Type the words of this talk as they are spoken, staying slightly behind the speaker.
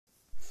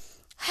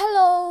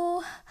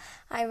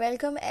I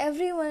welcome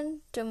everyone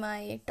to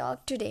my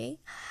talk today.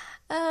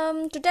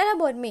 To tell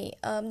about me,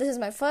 this is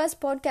my first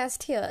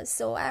podcast here,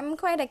 so I'm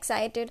quite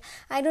excited.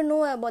 I don't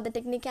know about the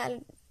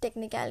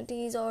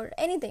technicalities or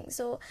anything,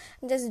 so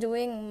I'm just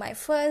doing my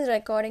first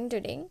recording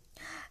today.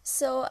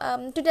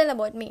 To tell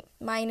about me,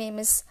 my name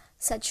is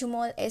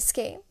Sachumol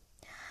SK.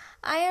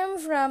 I am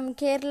from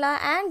Kerala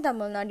and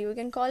Tamil Nadu, you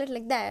can call it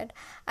like that.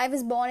 I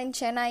was born in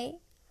Chennai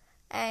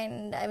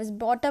and I was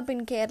brought up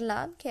in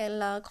Kerala,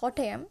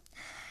 Kottayam,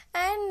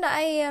 and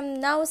I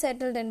am now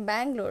settled in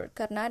Bangalore,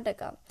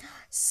 Karnataka.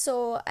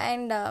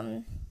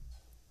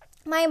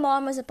 My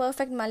mom is a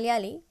perfect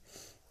Malayali,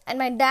 and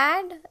my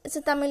dad is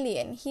a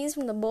Tamilian. He's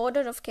from the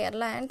border of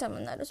Kerala and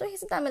Tamil Nadu, so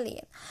he's a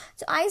Tamilian.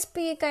 So I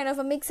speak kind of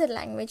a mixed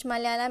language,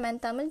 Malayalam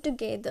and Tamil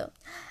together.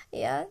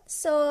 Yeah,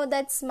 so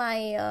that's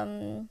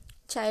my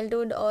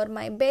childhood or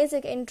my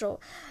basic intro.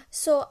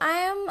 So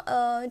I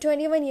am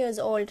 21 years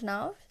old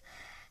now,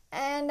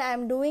 and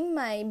I'm doing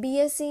my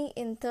BSc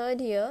in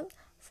third year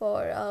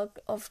for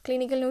of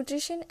clinical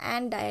nutrition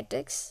and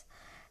dietetics.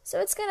 So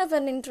it's kind of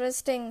an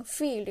interesting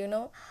field.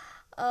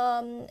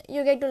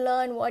 You get to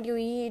learn what you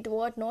eat,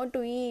 what not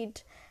to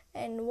eat,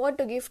 and what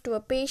to give to a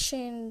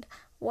patient,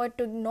 what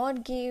to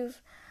not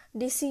give,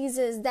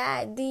 diseases,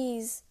 that,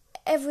 these,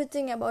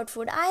 everything about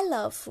food. I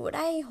love food.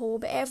 I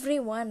hope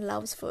everyone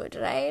loves food,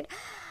 right?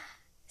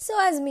 So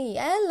as me,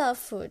 I love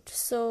food.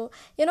 So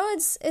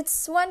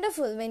it's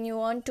wonderful when you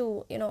want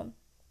to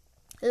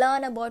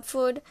learn about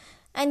food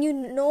and you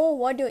know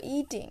what you're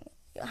eating,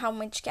 how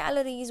much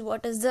calories,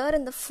 what is there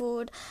in the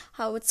food,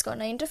 how it's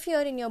gonna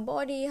interfere in your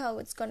body, how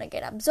it's gonna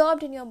get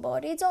absorbed in your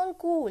body. It's all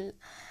cool.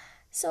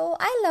 So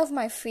I love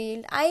my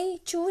field.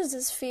 I choose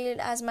this field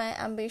as my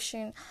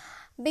ambition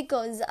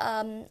because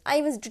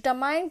I was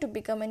determined to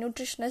become a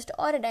nutritionist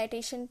or a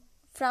dietitian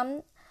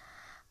from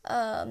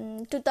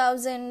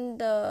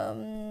 2000,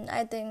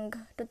 I think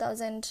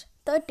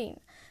 2013.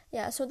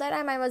 Yeah, so that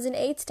time I was in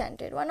 8th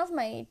standard. One of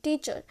my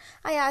teacher,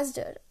 I asked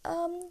her,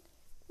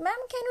 ma'am,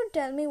 can you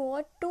tell me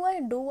what do I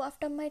do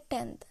after my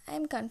 10th? I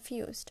am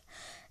confused.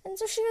 And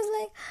so she was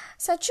like,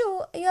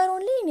 Sachu, you are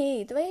only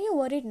in 8th. Why are you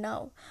worried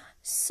now?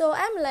 So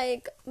I'm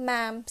like,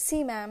 ma'am,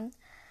 see ma'am,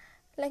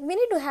 like we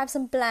need to have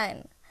some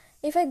plan.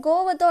 If I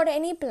go without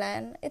any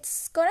plan,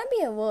 it's gonna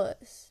be a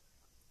worse.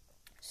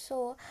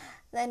 So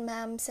then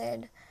ma'am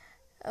said,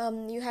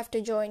 you have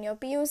to join your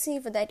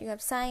PUC. For that you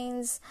have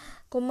science,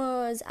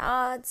 commerce,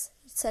 arts,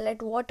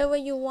 select whatever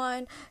you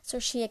want. So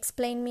she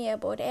explained me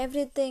about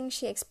everything.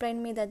 She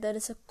explained me that there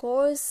is a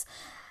course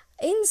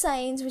in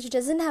science which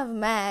doesn't have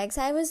maths.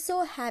 I was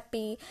so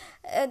happy.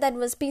 That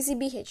was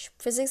PCBH,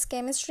 physics,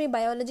 chemistry,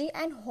 biology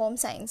and home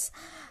science.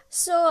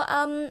 So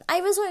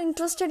I was so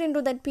interested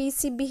into that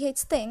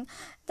PCBH thing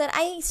that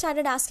I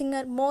started asking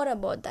her more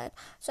about that.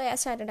 So I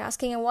started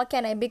asking her, what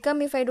can I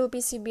become if I do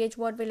PCBH?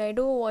 What will I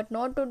do? What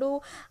not to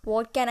do?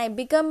 What can I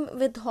become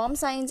with home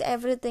science?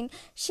 Everything.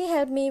 She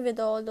helped me with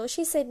all those.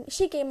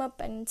 She came up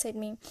and said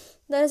me,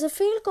 there is a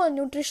field called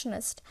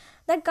nutritionist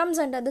that comes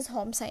under this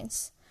home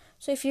science.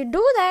 So if you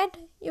do that,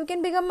 you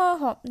can become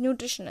a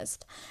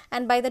nutritionist.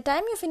 And by the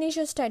time you finish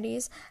your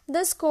studies,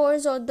 this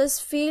course or this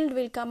field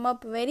will come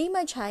up very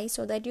much high,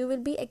 so that you will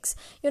be,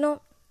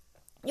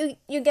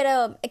 you get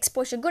a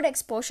good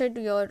exposure to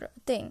your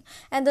thing.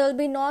 And there will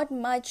be not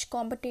much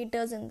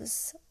competitors in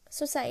this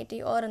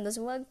society or in this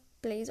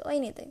workplace or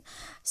anything.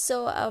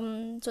 So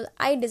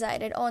I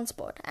decided on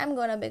spot, I'm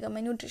gonna become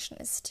a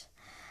nutritionist.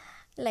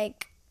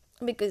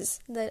 Because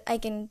I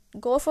can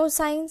go for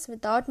science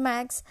without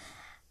maths,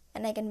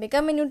 and I can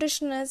become a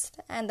nutritionist,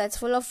 and that's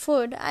full of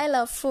food. I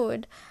love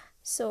food.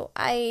 So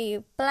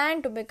I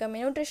plan to become a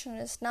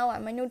nutritionist. Now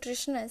I'm a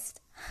nutritionist.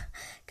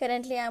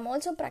 Currently I'm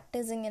also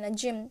practicing in a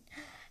gym,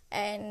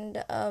 and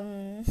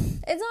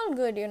it's all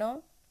good.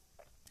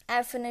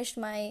 I finished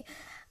my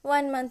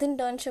 1 month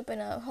internship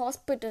in a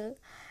hospital.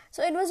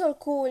 So it was all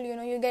cool.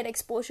 You get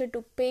exposure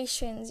to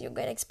patients, you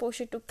get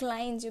exposure to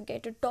clients, you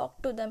get to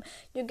talk to them,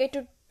 you get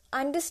to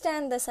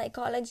understand the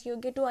psychology, you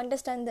get to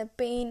understand the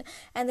pain,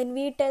 and then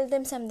we tell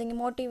them something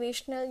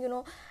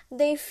motivational,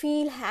 they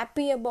feel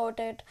happy about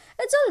it.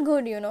 It's all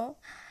good.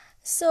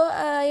 So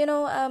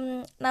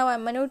now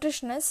I'm a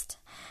nutritionist,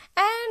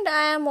 and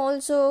I am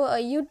also a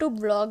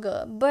YouTube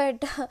vlogger,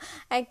 but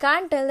I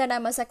can't tell that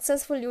I'm a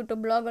successful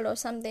YouTube blogger or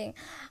something.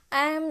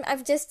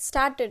 I've just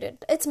started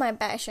it. It's my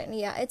passion.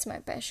 Yeah, it's my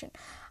passion.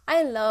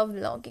 I love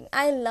vlogging.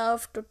 I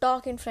love to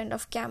talk in front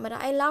of camera.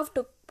 I love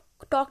to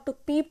talk to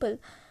people.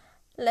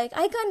 Like,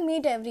 I can't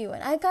meet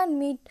everyone. I can't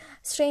meet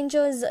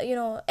strangers,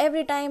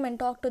 every time and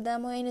talk to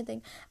them or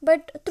anything.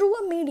 But through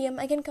a medium,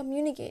 I can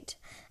communicate.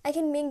 I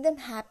can make them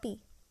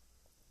happy.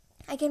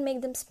 I can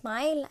make them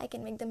smile. I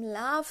can make them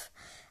laugh.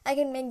 I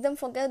can make them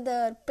forget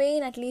their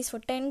pain at least for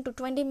 10 to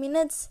 20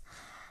 minutes.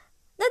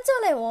 That's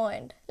all I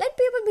want. Let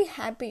people be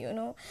happy.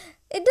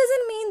 It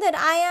doesn't mean that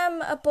I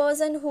am a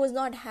person who is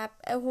not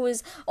happy, who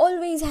is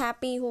always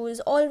happy, who is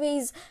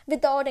always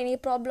without any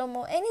problem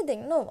or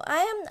anything. No,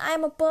 I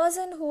am a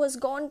person who has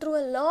gone through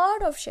a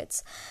lot of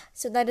shits.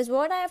 So that is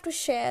what I have to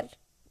share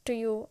to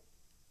you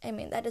I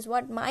mean, that is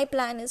what my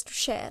plan is, to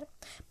share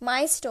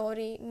my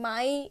story,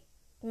 my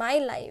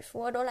life,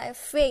 what all I've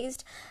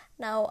faced.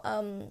 Now,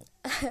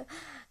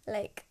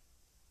 like,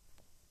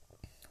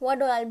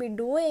 what all I'll be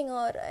doing,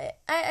 or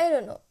I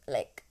don't know.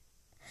 Like,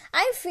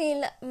 I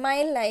feel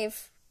my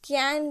life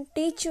can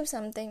teach you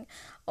something,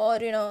 or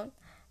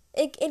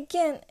it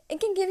can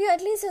give you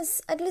at least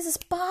a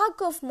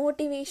spark of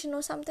motivation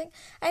or something.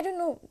 I don't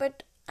know,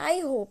 but I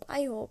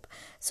hope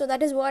so.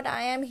 That is what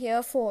I am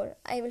here for.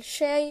 I will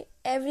share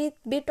every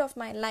bit of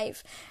my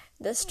life,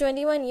 this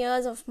 21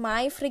 years of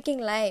my freaking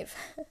life.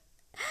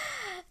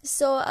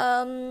 So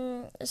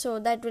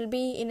that will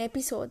be in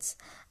episodes.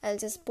 I'll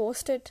just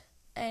post it,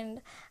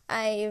 and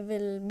I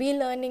will be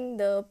learning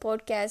the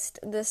podcast,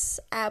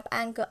 this app,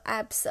 Anchor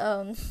app's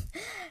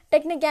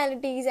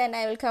technicalities, and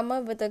I will come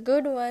up with the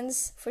good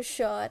ones for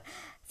sure.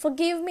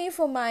 Forgive me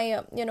for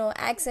my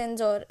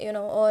accents, or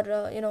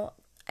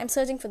I'm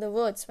searching for the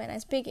words when I'm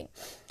speaking.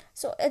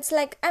 So it's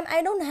like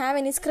I don't have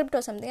any script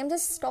or something. I'm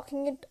just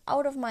talking it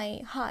out of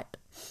my heart.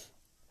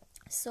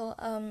 So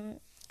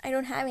I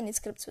don't have any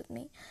scripts with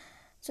me.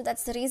 So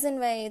that's the reason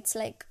why it's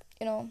like,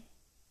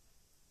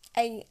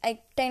 I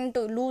tend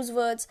to lose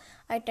words.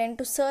 I tend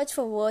to search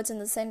for words in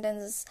the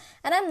sentences.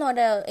 And I'm not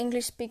a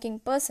English speaking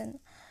person.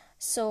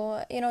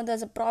 So,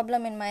 there's a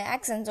problem in my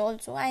accents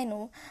also. I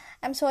know.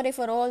 I'm sorry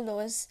for all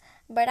those.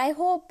 But I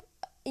hope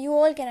you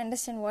all can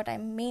understand what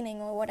I'm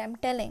meaning or what I'm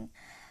telling.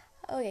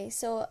 Okay,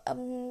 so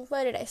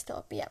where did I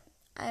stop? Yeah.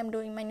 I am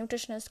doing my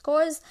nutritionist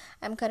course.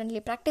 I'm currently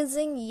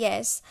practicing.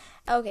 Yes.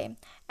 Okay.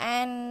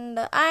 And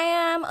I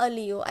am a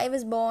Leo. I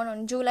was born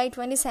on July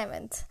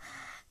 27th.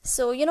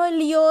 So,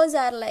 Leos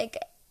are like,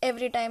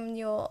 every time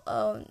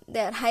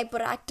they're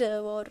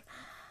hyperactive, or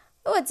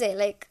I would say,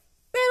 like,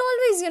 they're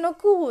always,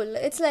 cool.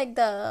 It's like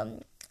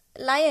the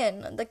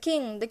lion, the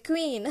king, the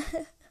queen,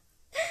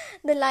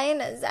 the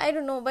lioness. I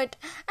don't know, but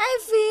I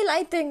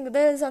think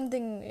there's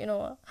something,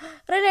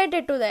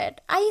 related to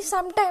that. I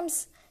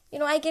sometimes,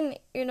 I can,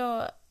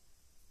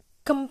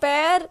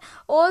 compare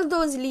all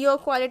those Leo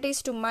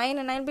qualities to mine,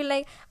 and I'll be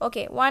like,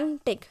 okay, one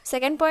tick,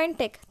 second point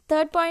tick,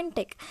 third point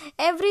tick,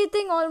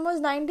 everything,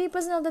 almost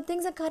 90% of the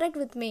things are correct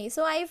with me.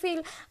 So I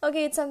feel,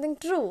 okay, it's something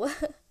true.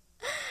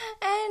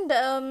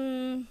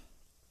 And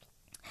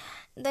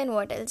then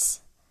what else?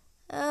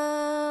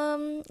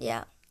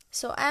 Yeah,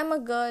 so I'm a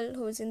girl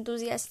who's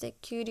enthusiastic,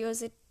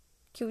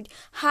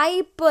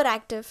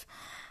 hyperactive,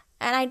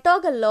 and I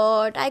talk a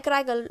lot. I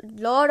crack a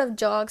lot of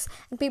jokes,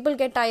 and people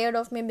get tired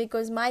of me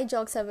because my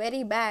jokes are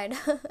very bad.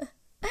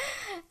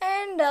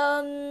 And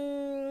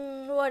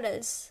what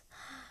else?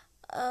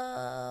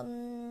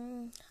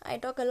 I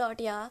talk a lot,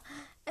 yeah.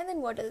 And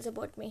then what else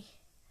about me?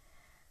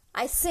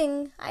 I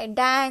sing, I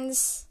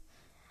dance,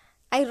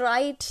 I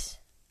write,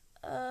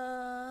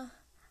 I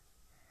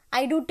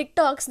do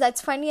TikToks.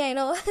 That's funny, I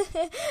know.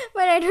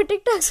 But I do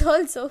TikToks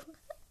also.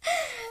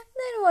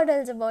 Then what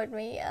else about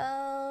me?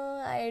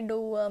 I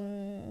do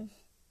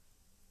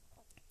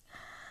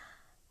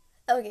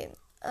okay.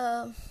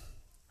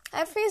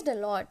 I've faced a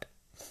lot,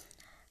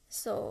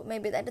 so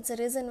maybe that is the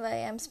reason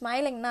why I'm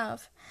smiling now.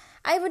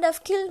 I would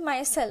have killed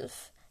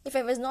myself if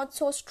I was not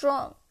so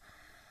strong,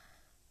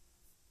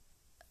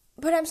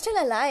 but I'm still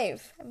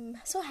alive. I'm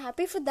so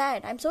happy for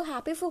that. I'm so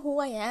happy for who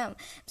I am.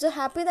 I'm so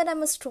happy that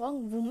I'm a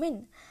strong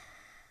woman.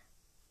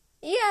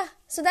 Yeah,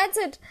 so that's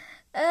it.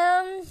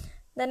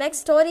 The next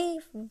story,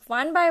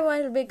 one by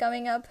one, will be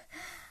coming up.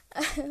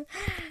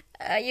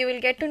 You will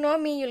get to know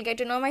me, you'll get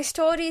to know my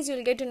stories,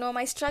 you'll get to know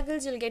my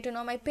struggles, you'll get to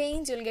know my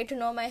pains, you'll get to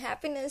know my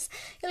happiness,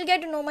 you'll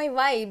get to know my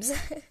vibes.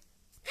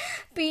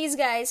 Peace,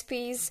 guys,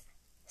 peace.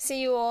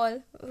 See you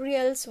all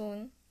real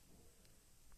soon.